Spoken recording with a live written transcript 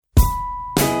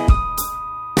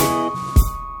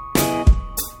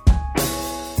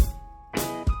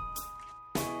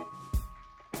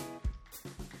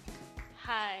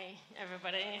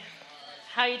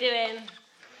How are you doing?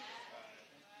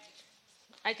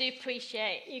 I do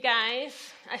appreciate you guys.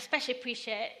 I especially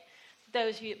appreciate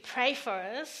those of you that pray for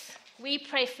us. We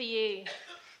pray for you.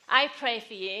 I pray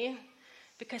for you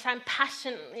because I'm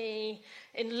passionately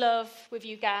in love with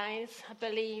you guys. I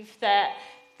believe that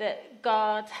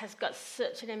God has got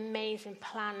such an amazing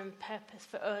plan and purpose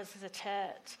for us as a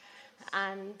church.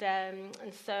 And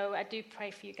so I do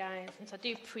pray for you guys. And so I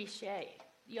do appreciate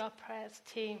your prayers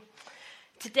too.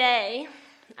 Today,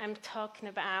 I'm talking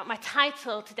about, my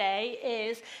title today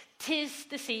is, "'Tis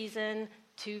the Season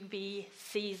to be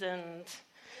Seasoned."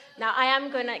 Now, I am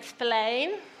going to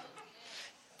explain.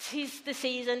 'Tis the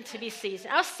season to be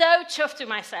seasoned. I was so chuffed with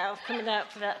myself coming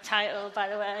up with that title, by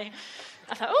the way.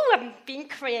 I thought, I'm being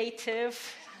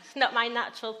creative. It's not my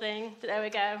natural thing, but there we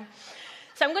go.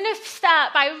 So I'm going to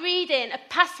start by reading a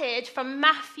passage from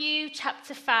Matthew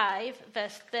chapter 5,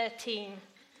 verse 13.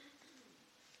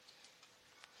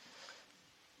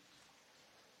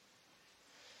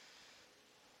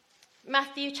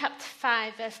 Matthew chapter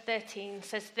 5, verse 13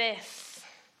 says this: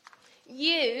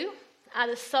 "You are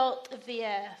the salt of the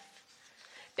earth.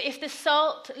 But if the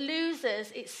salt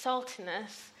loses its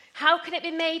saltiness, how can it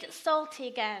be made salty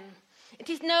again? It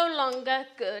is no longer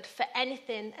good for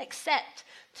anything except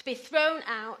to be thrown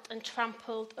out and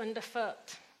trampled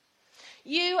underfoot.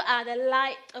 You are the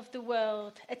light of the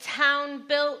world. A town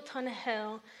built on a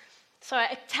hill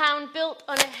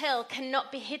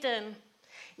cannot be hidden.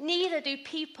 Neither do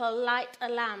people light a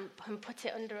lamp and put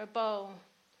it under a bowl.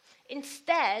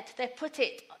 Instead, they put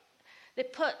it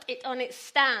on its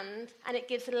stand, and it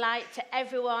gives light to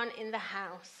everyone in the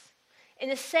house. In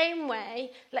the same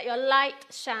way, let your light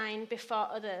shine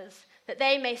before others, that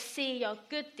they may see your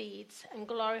good deeds and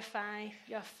glorify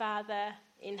your Father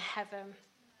in heaven."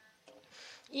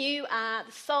 You are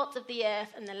the salt of the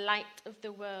earth and the light of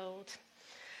the world.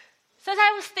 So as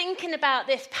I was thinking about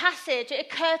this passage, it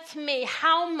occurred to me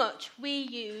how much we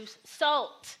use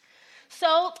salt.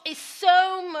 Salt is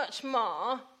so much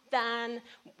more than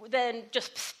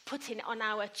just putting it on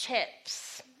our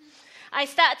chips. I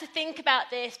started to think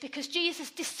about this because Jesus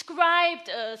described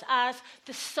us as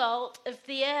the salt of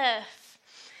the earth.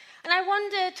 And I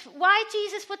wondered why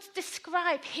Jesus would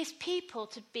describe his people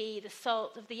to be the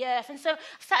salt of the earth. And so I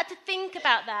started to think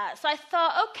about that. So I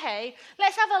thought, okay,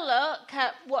 let's have a look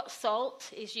at what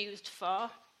salt is used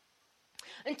for.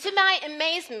 And to my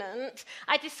amazement,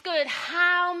 I discovered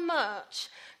how much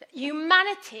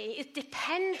humanity is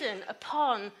dependent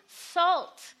upon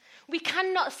salt. We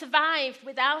cannot survive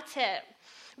without it.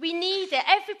 We need it.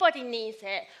 Everybody needs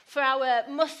it for our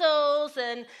muscles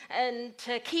and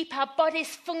to keep our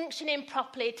bodies functioning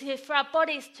properly, for our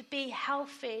bodies to be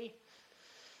healthy.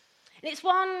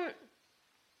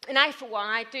 And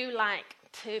I do like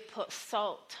to put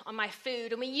salt on my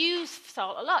food. And we use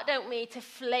salt a lot, don't we, to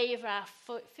flavour our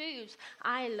foods.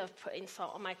 I love putting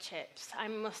salt on my chips, I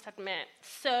must admit.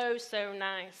 So, so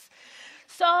nice.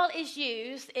 Salt is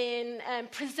used in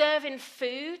preserving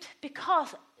food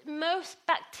because most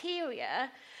bacteria,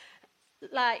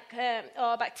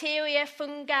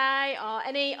 fungi, or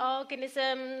any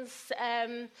organisms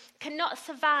cannot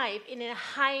survive in a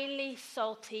highly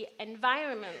salty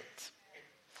environment.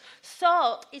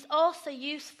 Salt is also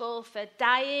useful for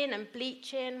dyeing and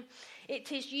bleaching.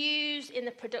 It is used in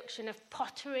the production of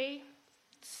pottery,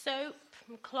 soap,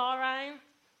 and chlorine.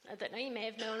 I don't know, you may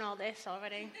have known all this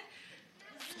already.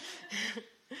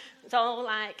 It's all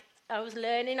like, I was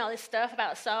learning all this stuff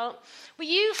about salt. We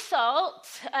use salt,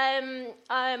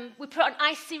 we put on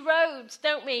icy roads,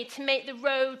 don't we, to make the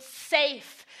roads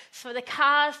safe for the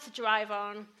cars to drive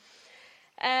on.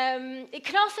 It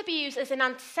can also be used as an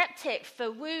antiseptic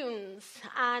for wounds,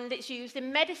 and it's used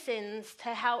in medicines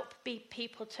to help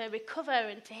people to recover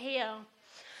and to heal.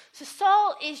 So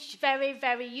salt is very,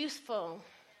 very useful.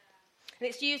 And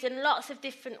it's used in lots of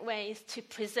different ways to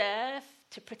preserve,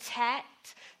 to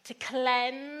protect, to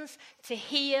cleanse, to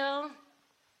heal.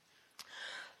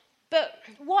 But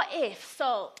what if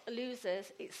salt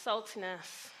loses its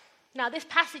saltiness? Now, this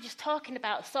passage is talking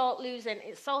about salt losing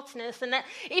its saltiness, and that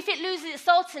if it loses its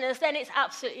saltiness, then it's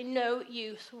absolutely no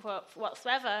use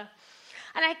whatsoever.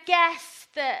 And I guess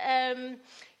that,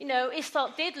 if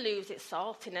salt did lose its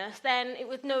saltiness, then it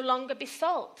would no longer be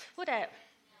salt, would it?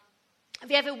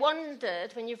 Have you ever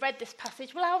wondered, when you've read this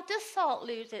passage, well, how does salt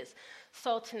lose its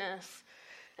saltiness?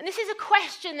 And this is a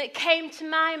question that came to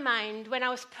my mind when I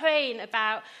was praying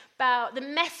about the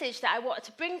message that I wanted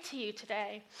to bring to you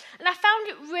today. And I found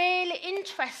it really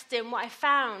interesting what I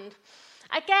found.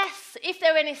 I guess if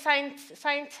there were any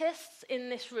scientists in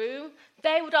this room,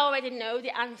 they would already know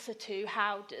the answer to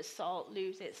how does salt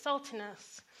lose its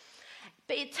saltiness.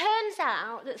 But it turns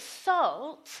out that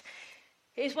salt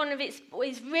is one of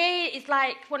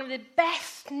like one of the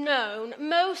best known,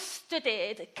 most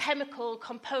studied chemical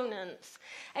components.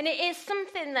 And it is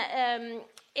something that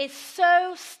is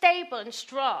so stable and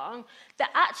strong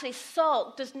that actually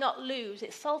salt does not lose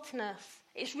its saltiness.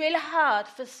 It's really hard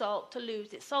for salt to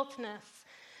lose its saltiness.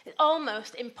 It's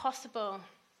almost impossible.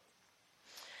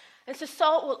 And so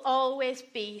salt will always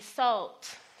be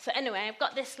salt. So anyway, I've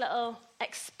got this little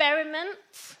experiment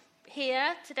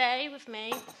here today with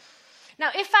me. Now,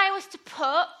 if I was to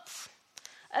put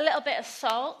a little bit of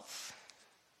salt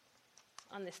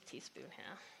on this teaspoon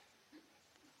here.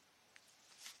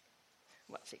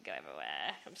 Watch it go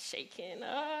everywhere. I'm shaking.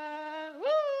 Oh,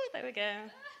 woo, there we go.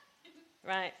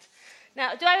 Right.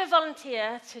 Now, do I have a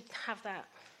volunteer to have that?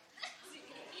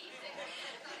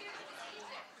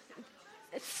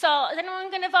 Salt. Is anyone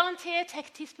going to volunteer to take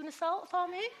a teaspoon of salt for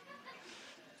me?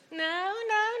 No.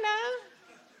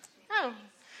 Oh,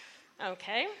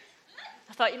 okay.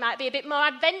 I thought you might be a bit more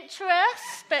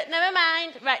adventurous, but never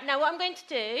mind. Right, now what I'm going to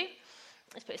do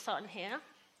is put salt in here.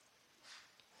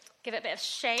 Give it a bit of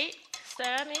shake.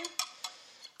 Stirred,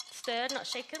 not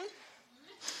shaken.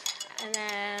 And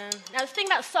then, now the thing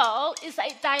about salt is that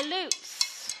it dilutes.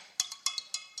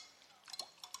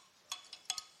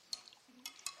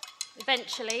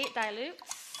 Eventually, it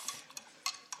dilutes.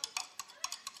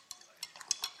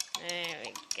 There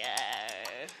we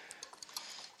go.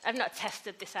 I've not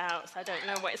tested this out, so I don't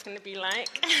know what it's going to be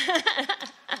like.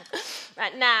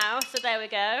 Right now, so there we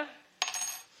go.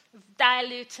 We've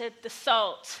diluted the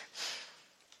salt.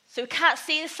 So we can't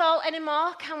see the salt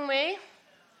anymore, can we?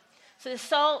 So the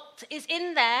salt is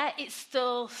in there, it's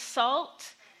still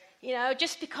salt. You know,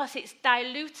 just because it's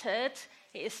diluted,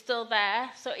 it is still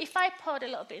there. So if I poured a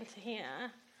little bit into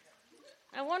here,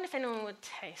 I wonder if anyone would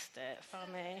taste it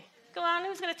for me. Go on,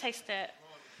 who's going to taste it?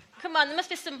 Come on, there must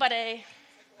be somebody.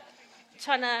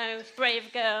 Tono,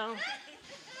 brave girl.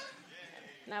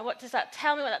 Now, what does that,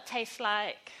 tell me what that tastes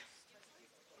like.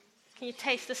 Can you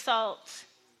taste the salt?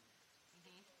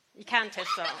 You can taste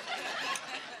salt.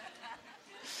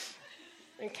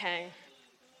 Okay.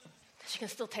 So you can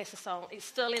still taste the salt. It's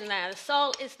still in there. The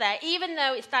salt is there, even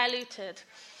though it's diluted.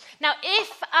 Now,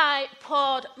 if I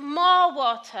poured more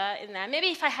water in there, maybe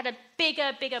if I had a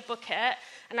bigger bucket,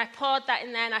 and I poured that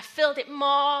in there, and I filled it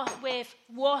more with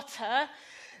water,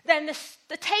 then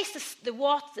the taste of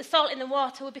the salt in the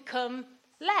water would become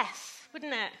less,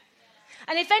 wouldn't it?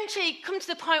 And eventually come to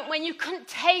the point when you couldn't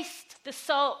taste the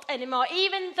salt anymore,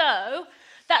 even though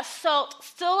that salt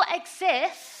still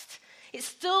exists. It's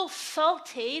still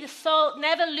salty. The salt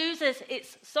never loses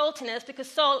its saltiness because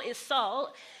salt is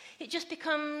salt. It just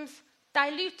becomes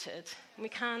diluted, and we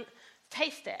can't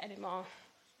taste it anymore.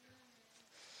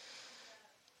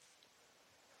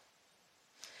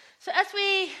 So as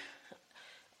we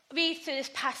read through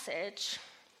this passage,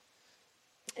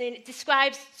 it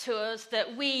describes to us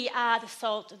that we are the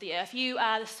salt of the earth. You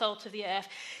are the salt of the earth.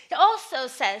 It also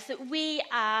says that we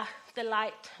are the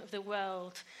light of the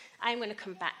world. I'm going to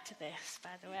come back to this, by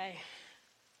the way.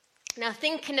 Now,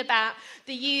 thinking about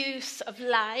the use of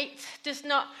light doesn't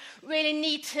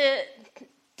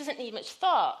need much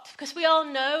thought, because we all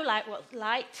know what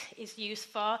light is used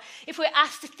for. If we're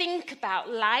asked to think about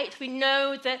light, we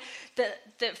know that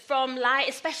from light,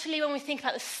 especially when we think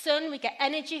about the sun, we get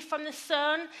energy from the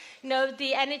sun. You know,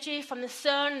 the energy from the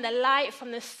sun, the light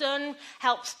from the sun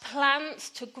helps plants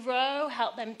to grow,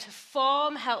 help them to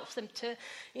form, helps them to,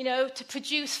 to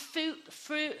produce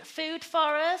food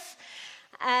for us.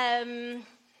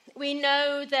 We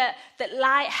know that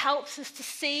light helps us to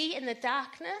see in the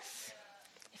darkness.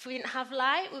 If we didn't have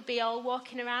light, we'd be all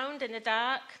walking around in the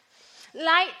dark.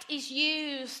 Light is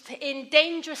used in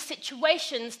dangerous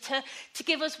situations to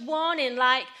give us warning,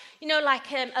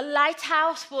 a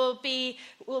lighthouse will be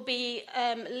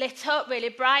lit up really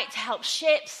bright to help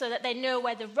ships so that they know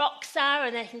where the rocks are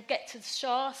and they can get to the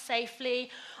shore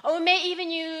safely. Or we may even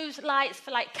use lights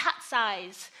for cat's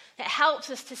eyes. It helps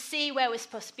us to see where we're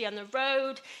supposed to be on the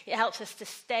road. It helps us to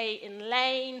stay in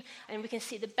lane, and we can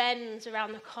see the bends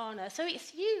around the corner. So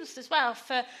it's used as well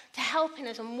to helping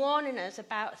us and warning us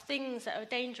about things that are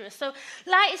dangerous. So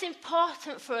light is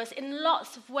important for us in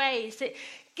lots of ways. It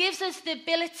gives us the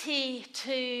ability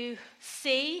to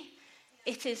see.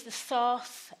 It is the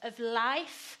source of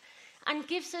life, and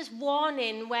gives us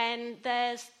warning when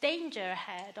there's danger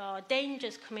ahead or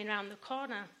danger's coming around the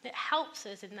corner. It helps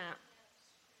us in that.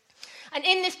 And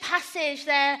in this passage,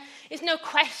 there is no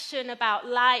question about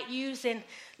light losing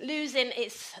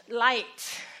its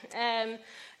light.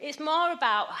 It's more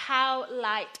about how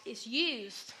light is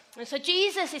used. And so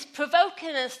Jesus is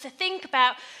provoking us to think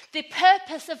about the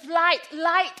purpose of light.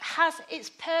 Light has its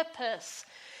purpose.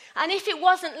 And if it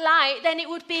wasn't light, then it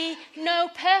would be no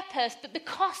purpose. But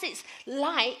because it's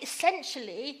light,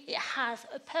 essentially, it has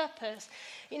a purpose.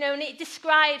 You know, and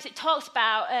it talks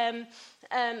about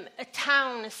a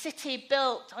town, a city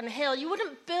built on a hill. You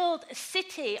wouldn't build a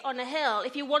city on a hill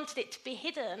if you wanted it to be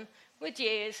hidden, would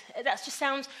you? That just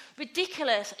sounds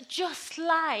ridiculous. Just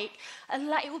like a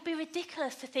light, it would be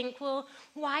ridiculous to think, well,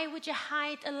 why would you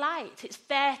hide a light? It's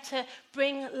there to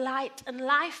bring light and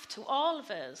life to all of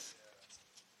us.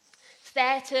 It's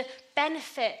there to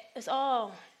benefit us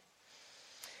all.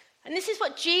 And this is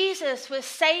what Jesus was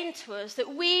saying to us,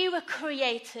 that we were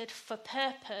created for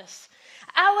purpose.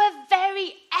 Our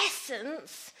very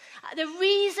essence, the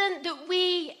reason that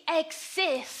we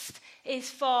exist is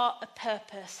for a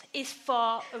purpose, is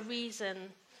for a reason.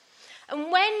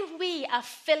 And when we are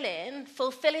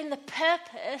fulfilling the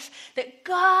purpose that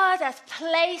God has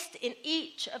placed in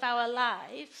each of our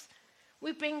lives,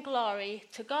 we bring glory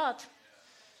to God.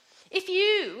 If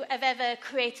you have ever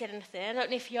created anything, I don't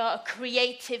know if you're a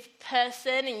creative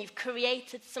person and you've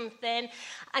created something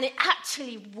and it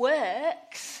actually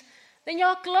works, then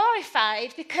you're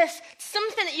glorified because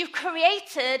something that you've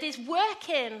created is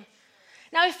working.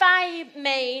 Now, if I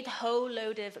made a whole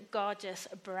load of gorgeous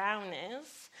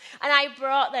brownies and I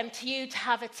brought them to you to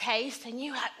have a taste and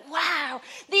you were like, wow,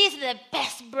 these are the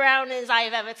best brownies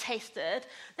I've ever tasted,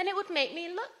 then it would make me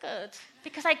look good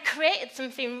because I created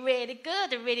something really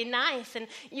good and really nice and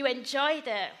you enjoyed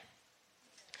it.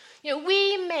 You know,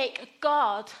 we make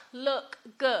God look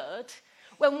good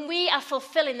when we are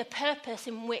fulfilling the purpose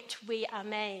in which we are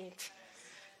made.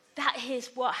 That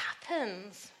is what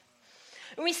happens.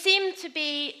 And we seem to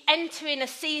be entering a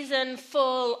season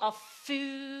full of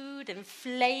food and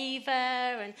flavour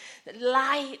and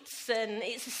lights, and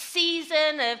it's a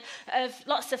season of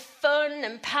lots of fun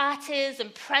and parties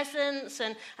and presents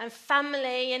and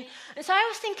family. And so I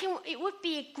was thinking it would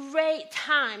be a great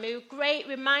time, a great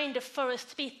reminder for us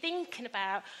to be thinking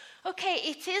about, okay,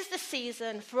 it is the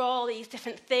season for all these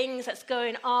different things that's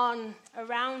going on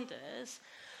around us,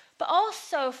 but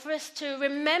also for us to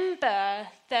remember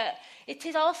that it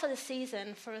is also the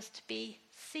season for us to be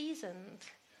seasoned,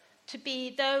 to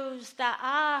be those that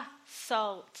are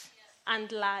salt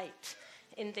and light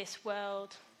in this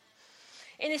world.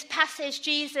 In this passage,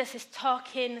 Jesus is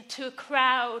talking to a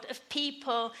crowd of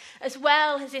people as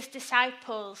well as his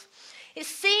disciples. It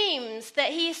seems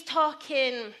that he is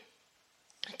talking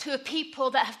to a people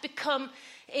that have become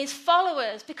his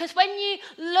followers, because when you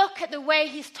look at the way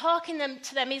he's talking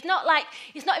to them, he's not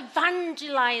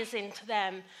evangelizing to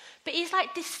them, but he's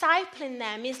like discipling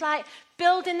them. He's like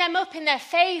building them up in their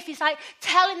faith. He's like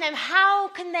telling them, how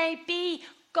can they be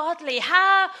godly?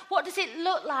 What does it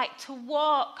look like to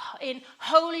walk in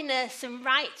holiness and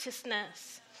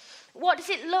righteousness? What does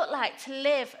it look like to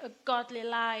live a godly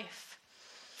life?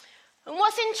 And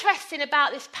what's interesting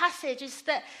about this passage is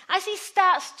that as he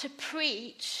starts to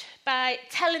preach by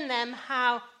telling them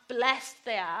how blessed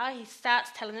they are, he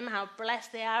starts telling them how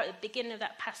blessed they are at the beginning of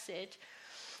that passage.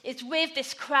 It's with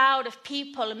this crowd of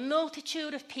people, a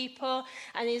multitude of people,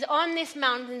 and he's on this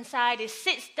mountainside, he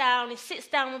sits down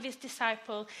with his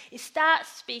disciple, he starts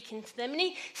speaking to them, and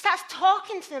he starts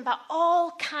talking to them about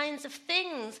all kinds of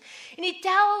things. And he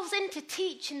delves into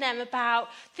teaching them about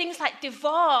things like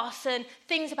divorce and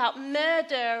things about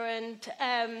murder and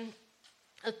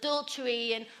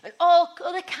adultery and all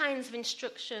other kinds of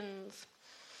instructions.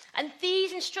 And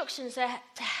these instructions are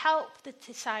to help the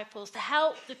disciples, to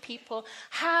help the people.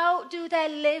 How do they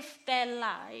live their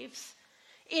lives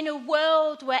in a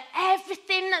world where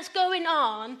everything that's going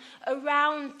on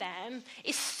around them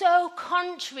is so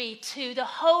contrary to the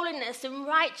holiness and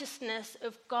righteousness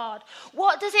of God?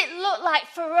 What does it look like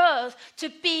for us to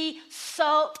be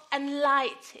salt and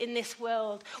light in this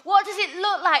world? What does it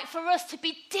look like for us to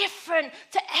be different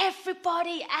to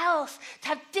everybody else, to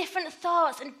have different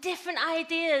thoughts and different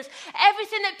ideas?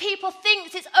 Everything that people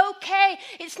think is okay,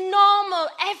 it's normal,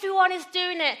 everyone is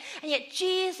doing it. And yet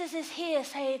Jesus is here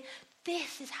saying,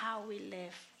 this is how we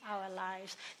live our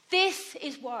lives. This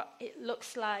is what it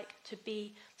looks like to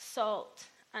be salt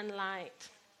and light.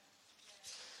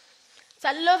 So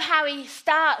I love how he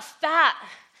starts that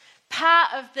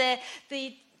part of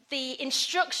the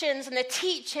instructions and the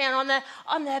teaching on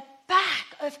the back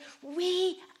of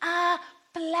we are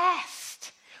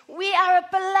blessed. We are a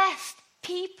blessed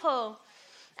people.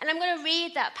 And I'm going to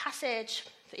read that passage.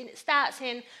 It starts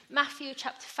in Matthew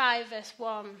chapter 5, verse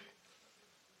 1.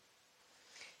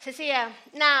 It says here,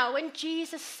 now when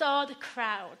Jesus saw the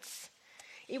crowds,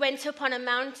 he went up on a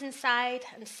mountainside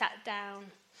and sat down.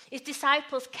 His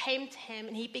disciples came to him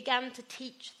and he began to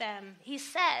teach them. He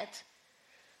said,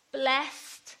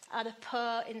 "Blessed are the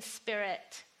poor in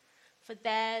spirit, for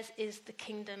theirs is the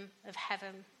kingdom of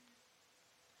heaven.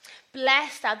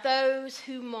 Blessed are those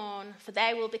who mourn, for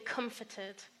they will be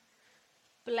comforted.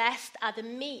 Blessed are the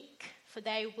meek, for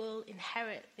they will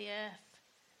inherit the earth.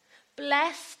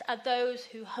 Blessed are those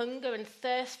who hunger and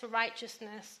thirst for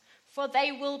righteousness, for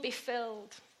they will be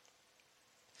filled.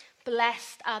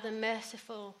 Blessed are the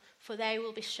merciful, for they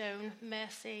will be shown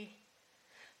mercy.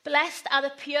 Blessed are the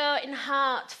pure in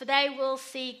heart, for they will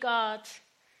see God.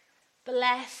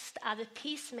 Blessed are the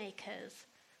peacemakers,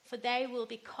 for they will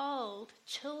be called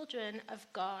children of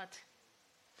God.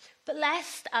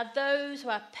 Blessed are those who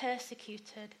are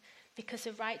persecuted because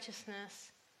of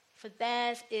righteousness, for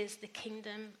theirs is the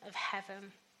kingdom of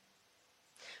heaven.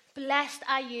 Blessed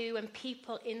are you when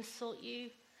people insult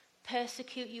you,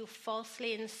 persecute you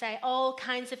falsely, and say all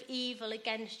kinds of evil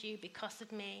against you because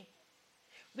of me.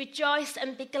 Rejoice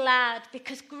and be glad,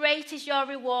 because great is your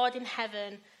reward in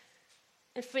heaven.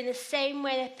 And for in the same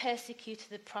way they persecuted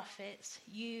the prophets,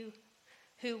 you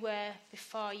who were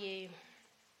before you."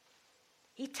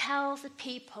 He tells the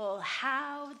people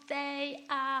how they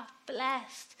are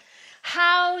blessed,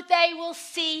 how they will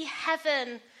see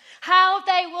heaven, how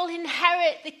they will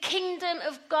inherit the kingdom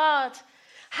of God,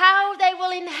 how they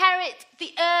will inherit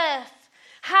the earth,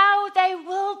 how they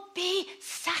will be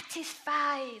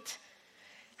satisfied,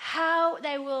 how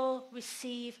they will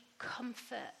receive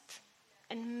comfort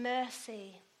and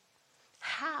mercy,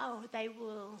 how they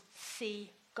will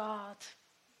see God,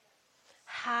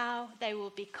 how they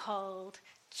will be called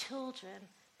children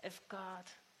of God.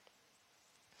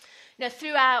 You know,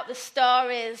 throughout the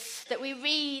stories that we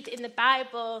read in the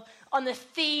Bible on the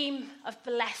theme of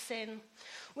blessing,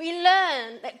 we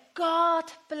learn that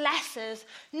God blesses.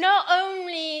 Not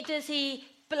only does he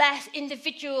bless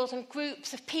individuals and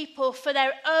groups of people for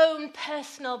their own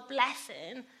personal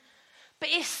blessing, but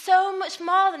it's so much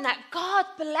more than that. God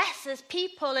blesses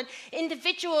people and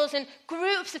individuals and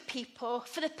groups of people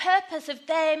for the purpose of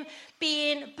them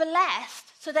being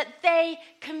blessed so that they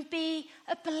can be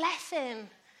a blessing.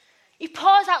 He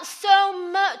pours out so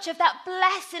much of that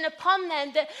blessing upon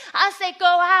them that as they go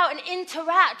out and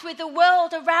interact with the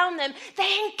world around them,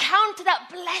 they encounter that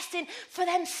blessing for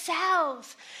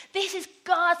themselves. This is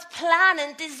God's plan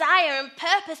and desire and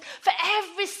purpose for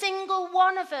every single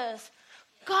one of us.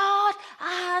 God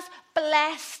has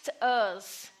blessed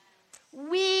us.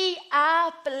 We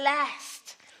are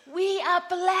blessed. We are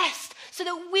blessed so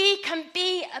that we can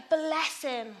be a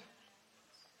blessing.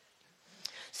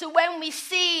 So when we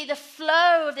see the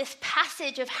flow of this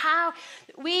passage of how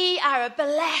we are a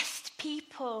blessed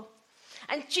people,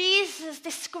 and Jesus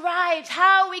describes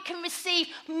how we can receive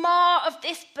more of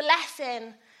this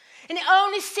blessing, and it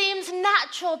only seems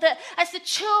natural that as the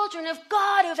children of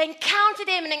God who have encountered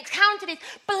him and encountered his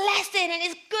blessing and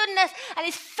his goodness and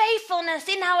his faithfulness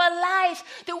in our lives,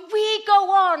 that we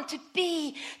go on to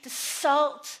be the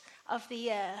salt of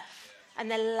the earth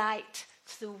and the light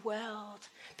to the world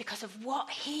because of what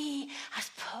he has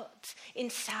put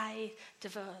inside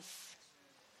of us.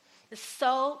 The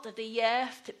salt of the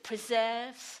earth that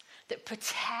preserves, that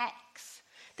protects,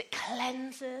 that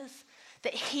cleanses,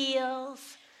 that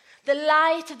heals. The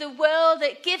light of the world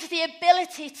that gives the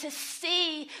ability to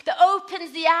see, that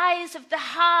opens the eyes of the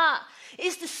heart,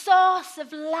 is the source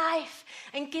of life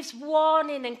and gives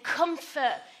warning and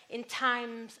comfort in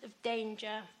times of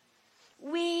danger.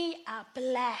 We are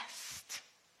blessed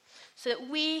so that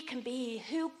we can be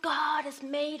who God has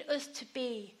made us to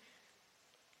be.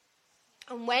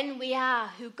 And when we are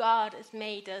who God has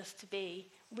made us to be,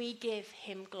 we give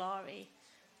him glory.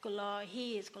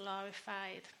 He is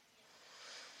glorified.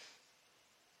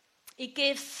 He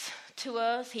gives to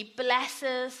us, he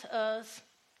blesses us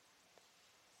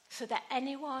so that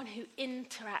anyone who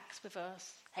interacts with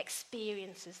us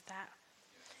experiences that.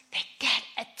 They get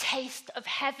a taste of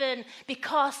heaven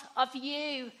because of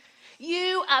you.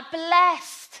 You are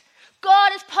blessed.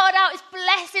 God has poured out his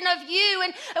blessing of you,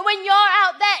 and when you're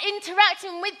out there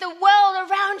interacting with the world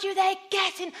around you, they're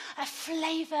getting a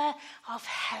flavor of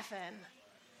heaven.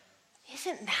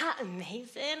 Isn't that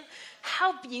amazing?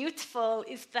 How beautiful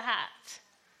is that?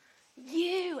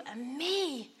 You and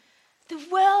me. The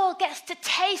world gets to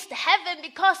taste heaven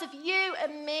because of you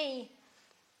and me.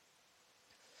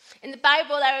 In the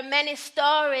Bible, there are many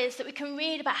stories that we can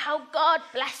read about how God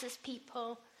blesses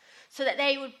people so that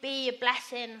they would be a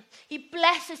blessing. He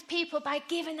blesses people by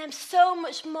giving them so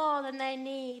much more than they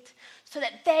need so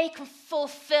that they can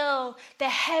fulfill their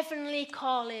heavenly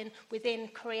calling within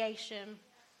creation.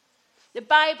 The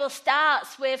Bible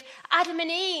starts with Adam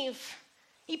and Eve.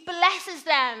 He blesses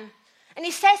them. And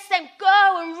he says to them,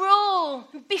 go and rule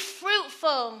and be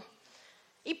fruitful.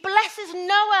 He blesses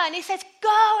Noah and he says,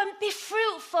 go and be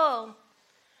fruitful.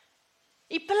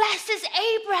 He blesses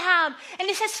Abraham and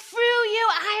he says, through you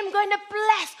I am going to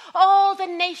bless all the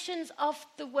nations of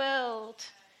the world.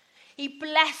 He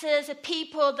blesses the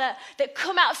people that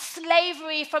come out of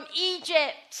slavery from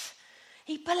Egypt.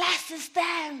 He blesses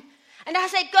them. And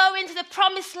as they go into the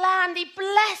promised land, he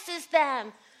blesses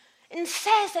them and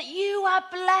says that you are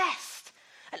blessed.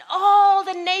 And all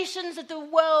the nations of the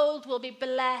world will be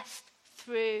blessed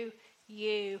through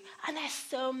you. And there's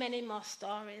so many more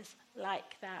stories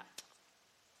like that.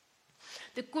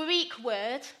 The Greek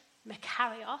word,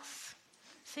 makarios.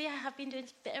 See, I have been doing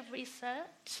a bit of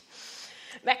research.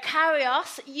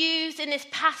 Makarios, used in this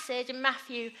passage in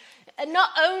Matthew, not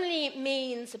only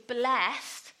means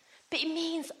blessed, but it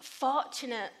means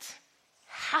fortunate,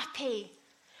 happy,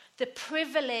 the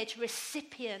privileged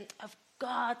recipient of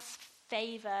God's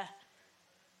favor.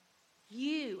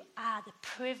 You are the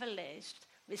privileged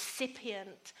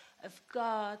recipient of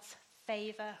God's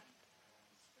favor.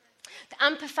 The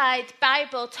Amplified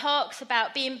Bible talks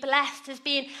about being blessed as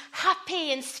being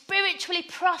happy and spiritually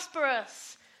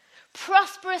prosperous.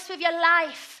 Prosperous with your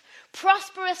life,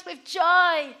 prosperous with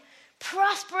joy,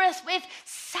 prosperous with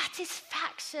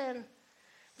satisfaction.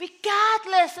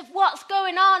 Regardless of what's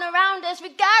going on around us,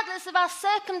 regardless of our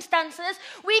circumstances,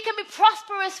 we can be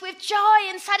prosperous with joy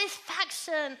and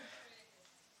satisfaction.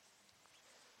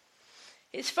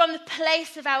 It's from the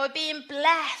place of our being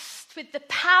blessed with the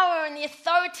power and the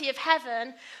authority of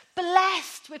heaven,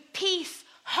 blessed with peace,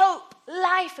 hope,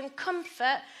 life and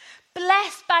comfort,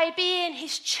 blessed by being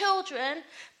his children,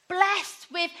 blessed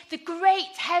with the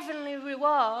great heavenly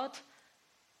reward,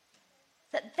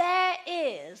 that there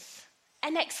is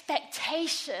an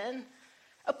expectation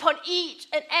upon each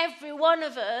and every one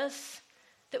of us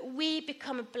that we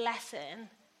become a blessing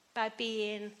by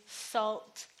being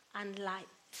salt and light.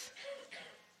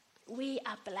 We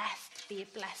are blessed to be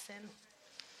a blessing.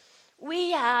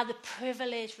 We are the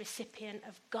privileged recipient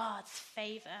of God's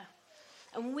favor.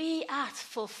 And we are to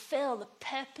fulfill the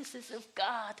purposes of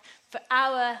God for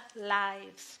our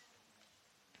lives.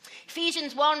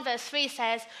 Ephesians 1 verse 3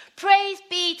 says, praise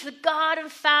be to the God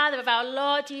and Father of our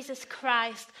Lord Jesus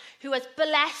Christ, who has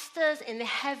blessed us in the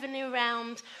heavenly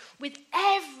realms with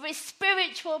every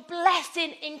spiritual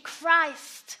blessing in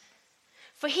Christ.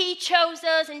 For he chose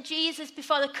us in Jesus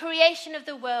before the creation of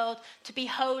the world to be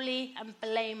holy and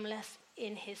blameless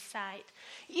in his sight.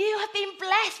 You have been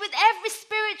blessed with every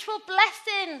spiritual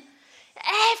blessing.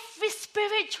 Every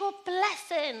spiritual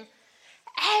blessing.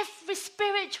 Every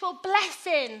spiritual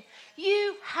blessing.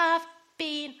 You have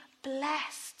been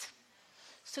blessed.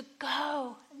 So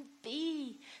go and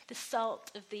be the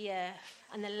salt of the earth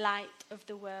and the light of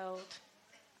the world.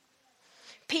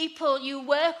 People you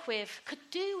work with could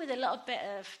do with a little bit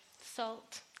of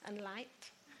salt and light.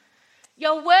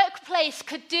 Your workplace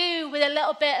could do with a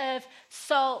little bit of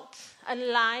salt and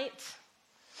light.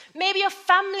 Maybe your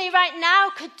family right now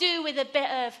could do with a bit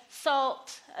of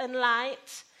salt and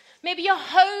light. Maybe your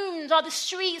homes or the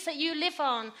streets that you live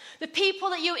on, the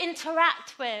people that you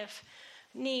interact with,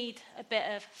 need a bit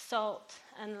of salt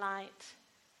and light.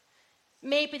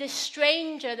 Maybe the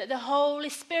stranger that the Holy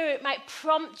Spirit might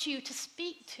prompt you to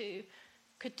speak to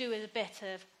could do with a bit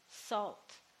of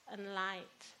salt and light.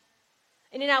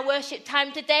 And in our worship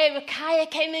time today,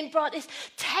 Rakaya came and brought this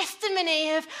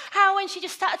testimony of how when she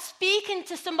just started speaking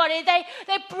to somebody, they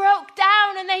broke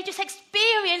down and they just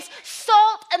experienced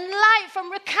salt and light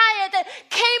from Rakaya that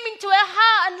came into her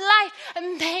heart and life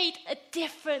and made a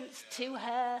difference to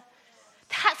her.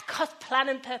 That's God's plan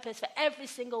and purpose for every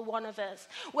single one of us,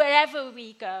 wherever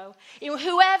we go,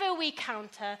 whoever we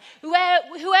encounter,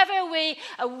 whoever we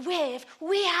are with,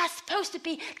 we are supposed to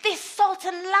be this salt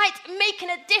and light making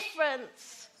a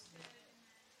difference.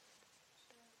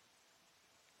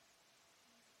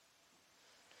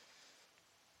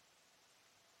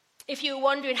 If you're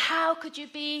wondering, how could you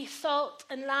be salt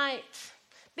and light?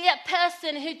 Be that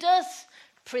person who does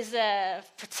preserve,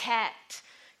 protect,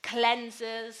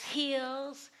 cleanses,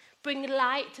 heals, bring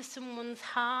light to someone's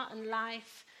heart and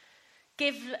life,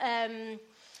 give,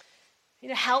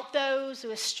 help those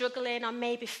who are struggling or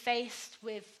maybe faced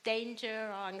with danger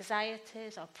or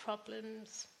anxieties or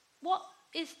problems. What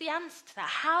is the answer to that?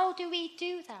 How do we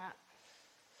do that?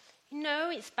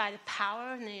 It's by the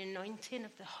power and the anointing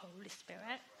of the Holy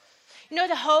Spirit.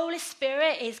 The Holy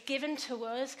Spirit is given to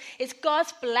us, is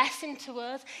God's blessing to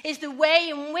us, is the way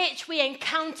in which we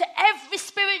encounter every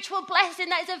spiritual blessing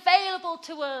that is available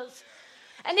to us.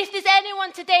 And if there's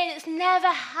anyone today that's never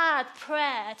had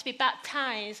prayer to be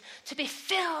baptized, to be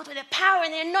filled with the power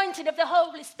and the anointing of the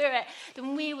Holy Spirit,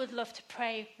 then we would love to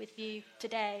pray with you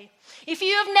today. If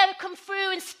you have never come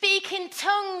through and speak in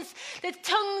tongues, the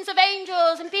tongues of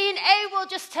angels, and being able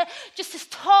just to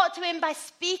talk to him by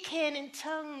speaking in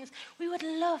tongues, we would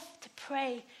love to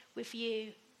pray with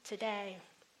you today.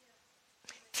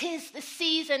 'Tis the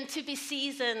season to be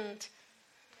seasoned.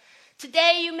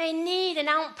 Today you may need an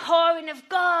outpouring of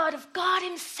God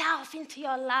himself into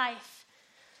your life,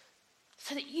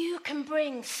 so that you can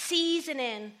bring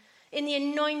seasoning in the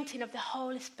anointing of the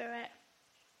Holy Spirit.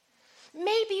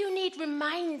 Maybe you need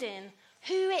reminding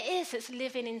who it is that's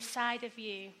living inside of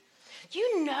you.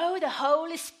 You know the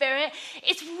Holy Spirit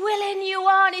is willing you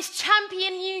on, is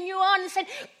championing you on and saying,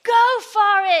 go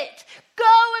for it.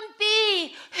 Go and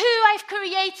be who I've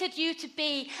created you to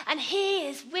be. And he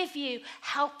is with you,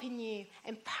 helping you,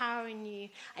 empowering you.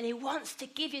 And he wants to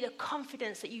give you the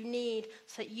confidence that you need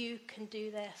so that you can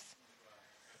do this.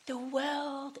 The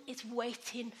world is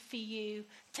waiting for you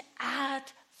to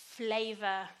add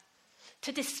flavor,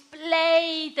 to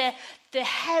display the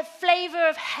flavor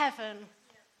of heaven,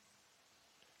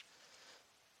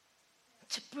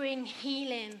 to bring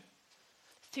healing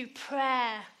through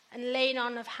prayer and laying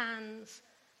on of hands.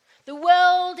 The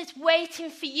world is waiting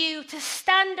for you to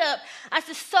stand up as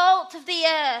the salt of the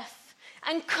earth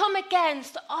and come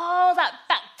against all that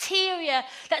bacteria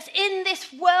that's in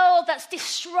this world that's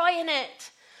destroying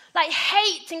it. Like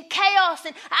hate and chaos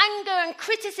and anger and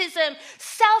criticism,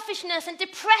 selfishness and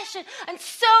depression and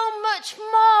so much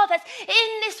more that's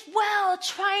in this world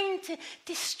trying to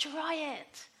destroy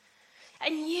it.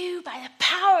 And you, by the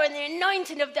power and the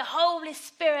anointing of the Holy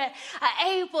Spirit, are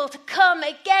able to come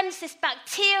against this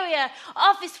bacteria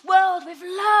of this world with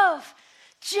love,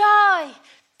 joy,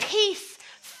 peace,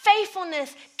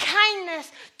 faithfulness,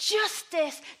 kindness,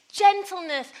 justice,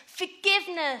 gentleness,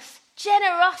 forgiveness,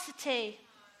 generosity.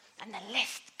 And the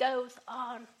list goes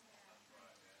on.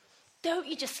 Don't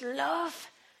you just love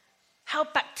how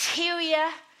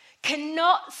bacteria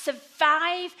cannot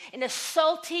survive in a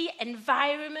salty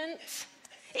environment?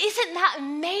 Isn't that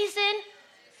amazing?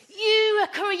 You are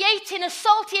creating a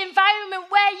salty environment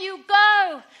where you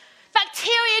go.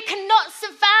 Bacteria cannot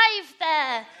survive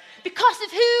there because of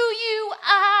who you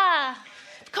are,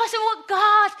 because of what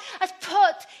God has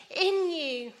put in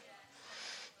you.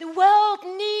 The world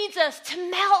needs us to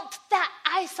melt that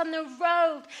ice on the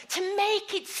road, to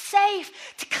make it safe,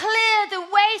 to clear the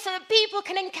way so that people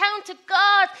can encounter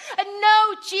God and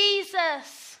know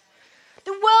Jesus.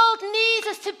 The world needs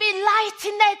us to be light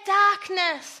in their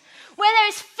darkness. Where there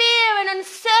is fear and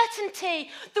uncertainty,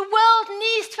 the world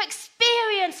needs to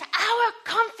experience our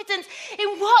confidence in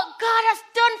what God has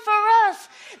done for us.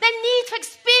 They need to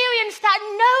experience that,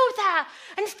 know that,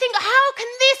 and think, how can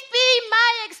this be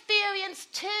my experience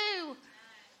too?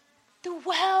 The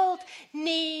world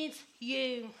needs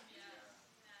you.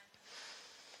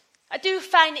 I do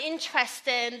find it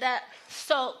interesting that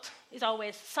salt is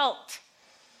always salt.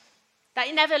 That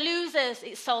it never loses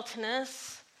its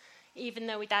saltiness, even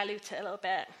though we dilute it a little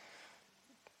bit.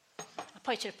 I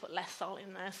probably should have put less salt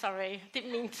in there, sorry.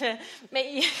 Didn't mean to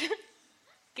make you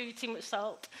give you too much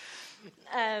salt.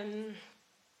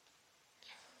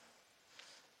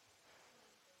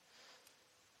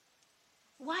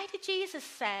 Why did Jesus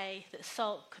say that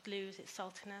salt could lose its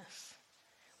saltiness?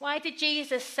 Why did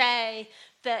Jesus say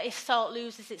that if salt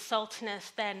loses its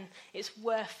saltiness, then it's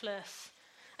worthless?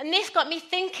 And this got me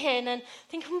thinking,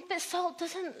 but salt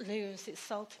doesn't lose its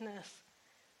saltiness.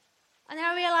 And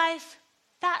I realised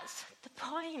that's the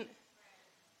point.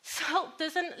 Salt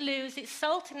doesn't lose its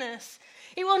saltiness.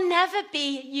 It will never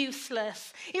be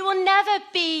useless. It will never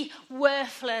be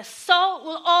worthless. Salt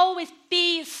will always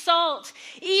be salt.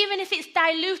 Even if it's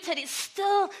diluted, it's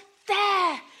still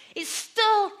there. It's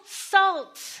still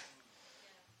salt.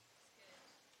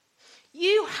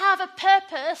 You have a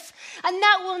purpose, and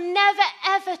that will never,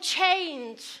 ever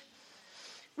change.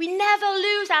 We never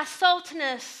lose our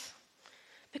saltiness,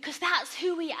 because that's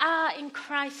who we are in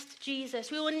Christ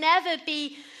Jesus. We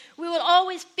will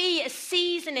always be a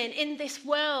seasoning in this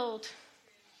world.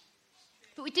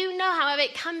 But we do know, however,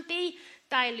 it can be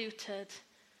diluted.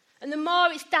 And the more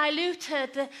it's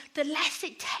diluted, the less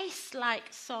it tastes like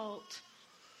salt.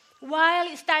 While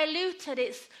it's diluted,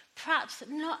 it's perhaps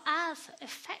not as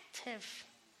effective.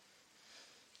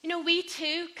 You know, we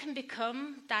too can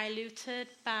become diluted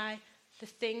by the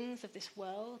things of this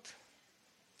world.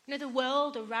 You know, the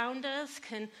world around us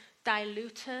can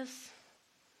dilute us.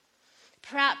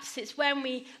 Perhaps it's when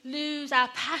we lose our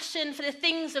passion for the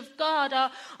things of God,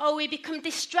 or we become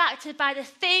distracted by the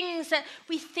things that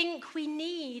we think we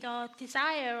need or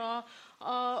desire,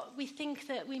 or we think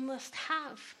that we must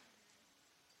have.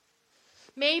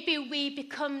 Maybe we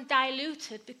become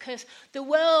diluted because the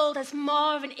world has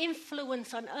more of an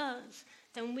influence on us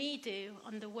than we do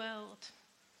on the world.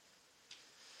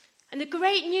 And the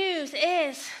great news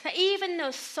is that even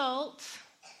though salt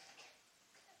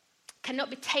cannot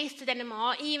be tasted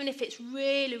anymore, even if it's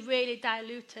really, really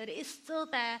diluted, it is still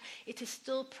there, it is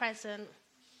still present.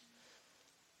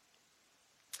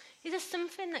 Is there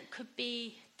something that could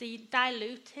be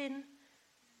diluting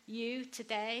you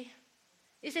today?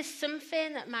 Is there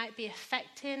something that might be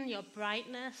affecting your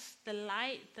brightness, the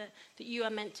light that you are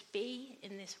meant to be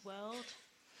in this world?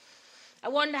 I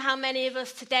wonder how many of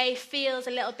us today feels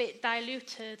a little bit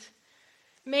diluted.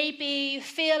 Maybe you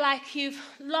feel like you've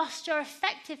lost your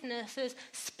effectiveness as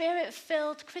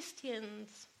spirit-filled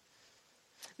Christians.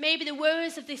 Maybe the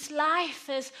worries of this life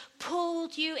has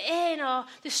pulled you in, or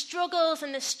the struggles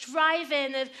and the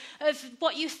striving of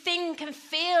what you think and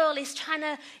feel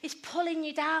is pulling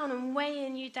you down and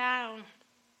weighing you down.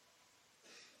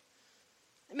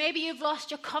 Maybe you've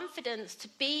lost your confidence to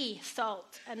be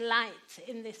salt and light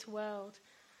in this world.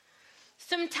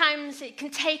 Sometimes it can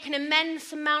take an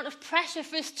immense amount of pressure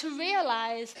for us to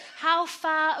realize how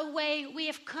far away we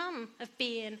have come of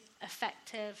being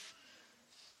effective.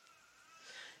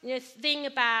 You know, the thing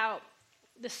about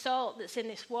the salt that's in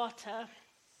this water,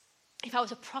 if I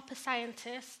was a proper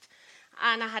scientist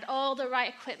and I had all the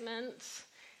right equipment,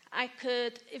 I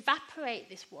could evaporate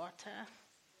this water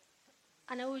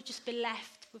and I would just be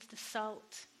left with the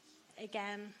salt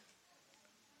again.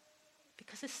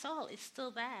 Because the salt is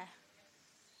still there.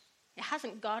 It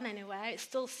hasn't gone anywhere, it's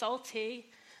still salty.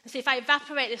 And so if I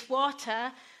evaporate this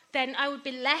water, then I would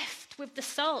be left with the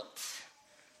salt.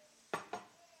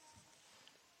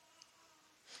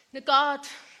 Now God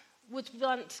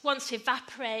wants to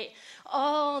evaporate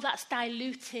all that's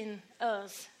diluting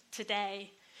us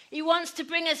today. He wants to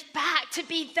bring us back to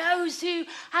be those who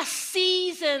are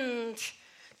seasoned,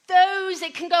 those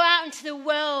that can go out into the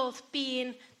world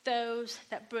being those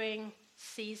that bring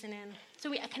seasoning.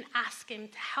 So I can ask him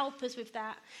to help us with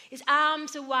that. His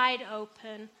arms are wide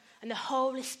open and the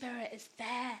Holy Spirit is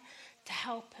there to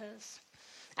help us.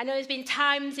 I know there's been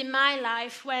times in my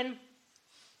life when,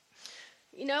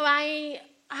 you know, I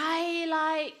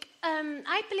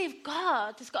believe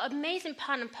God has got an amazing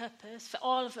plan and purpose for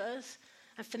all of us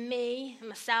and for me and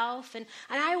myself. And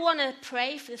I want to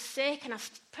pray for the sick, and I've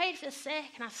prayed for the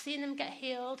sick and I've seen them get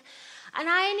healed. And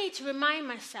I need to remind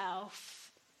myself,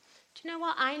 do you know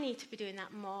what? I need to be doing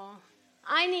that more.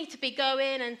 I need to be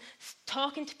going and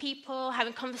talking to people,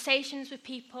 having conversations with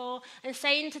people and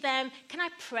saying to them, can I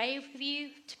pray with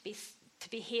you to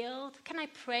be healed? Can I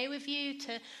pray with you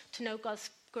to know God's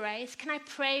grace? Can I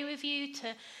pray with you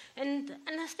to... And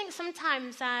I think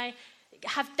sometimes I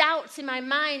have doubts in my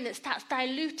mind that starts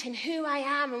diluting who I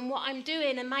am and what I'm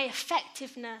doing and my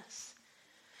effectiveness.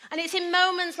 And it's in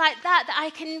moments like that I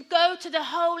can go to the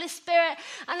Holy Spirit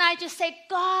and I just say,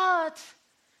 God,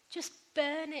 just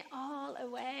burn it all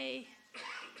away.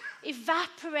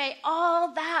 Evaporate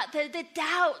all that, the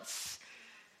doubts,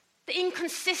 the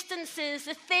inconsistencies,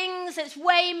 the things that's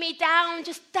weighing me down,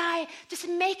 just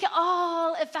make it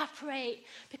all evaporate.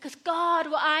 Because God,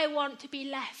 what I want to be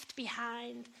left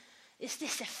behind is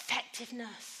this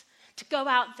effectiveness to go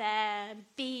out there and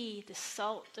be the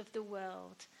salt of the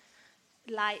world,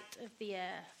 light of the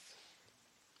earth.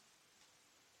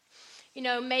 You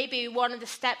know, maybe one of the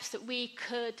steps that we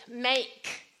could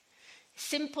make,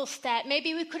 simple step,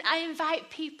 maybe we could invite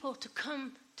people to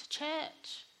come to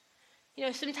church. You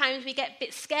know, sometimes we get a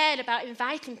bit scared about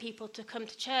inviting people to come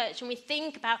to church and we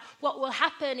think about what will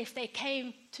happen if they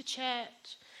came to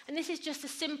church. And this is just a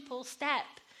simple step.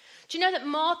 Do you know that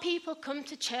more people come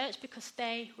to church because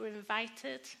they were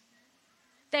invited?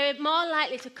 They're more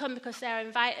likely to come because they're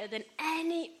invited than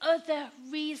any other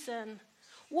reason.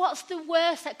 What's the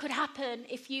worst that could happen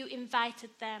if you invited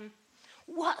them?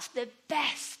 What's the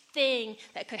best thing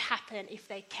that could happen if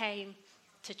they came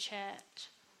to church?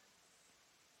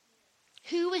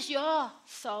 Who was your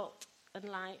salt and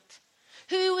light?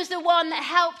 Who was the one that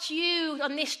helped you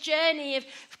on this journey of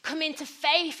coming to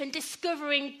faith and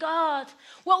discovering God?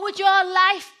 What would your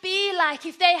life be like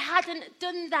if they hadn't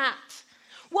done that?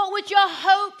 What would your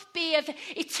hope be of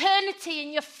eternity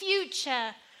in your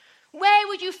future? Where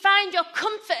would you find your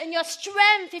comfort and your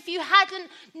strength if you hadn't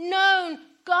known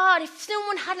God, if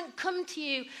someone hadn't come to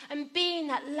you and been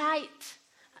that light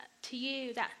to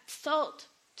you, that salt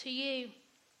to you?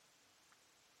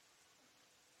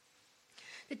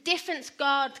 The difference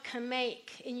God can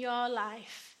make in your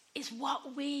life is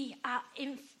what we are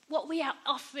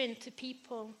offering to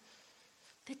people.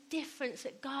 The difference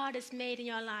that God has made in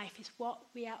your life is what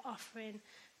we are offering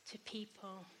to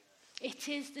people. It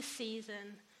is the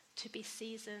season to be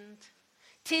seasoned.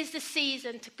 It is the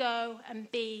season to go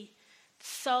and be the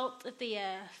salt of the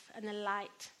earth and the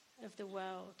light of the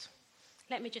world.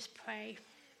 Let me just pray.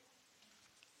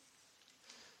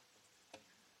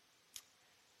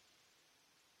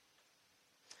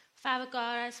 Father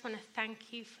God, I just want to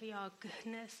thank you for your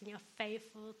goodness and your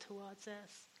faithful towards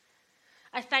us.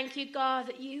 I thank you, God,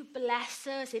 that you bless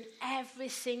us in every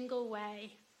single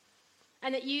way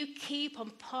and that you keep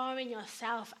on pouring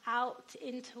yourself out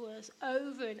into us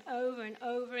over and over and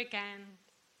over again.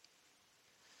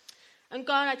 And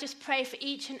God, I just pray for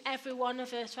each and every one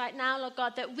of us right now, Lord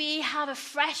God, that we have a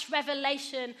fresh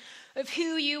revelation of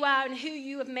who you are and who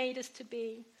you have made us to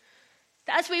be.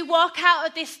 That as we walk out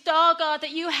of this door, God, that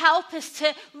you help us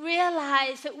to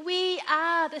realize that we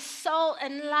are the salt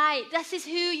and light. This is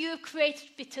who you have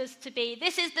created us to be.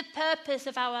 This is the purpose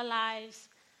of our lives.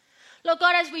 Lord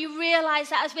God, as we realize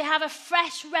that, as we have a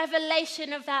fresh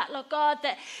revelation of that, Lord God,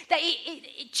 that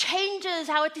it changes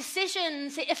our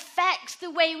decisions. It affects the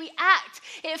way we act.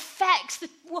 It affects the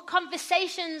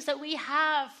conversations that we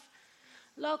have.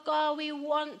 Lord God, we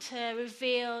want to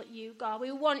reveal you, God.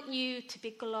 We want you to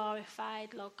be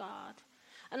glorified, Lord God.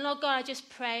 And Lord God, I just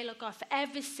pray, Lord God, for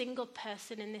every single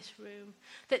person in this room,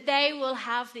 that they will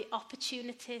have the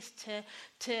opportunities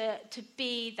to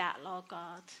be that, Lord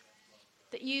God.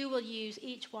 That you will use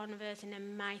each one of us in a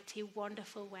mighty,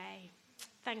 wonderful way.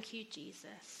 Thank you,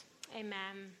 Jesus.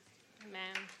 Amen.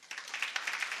 Amen.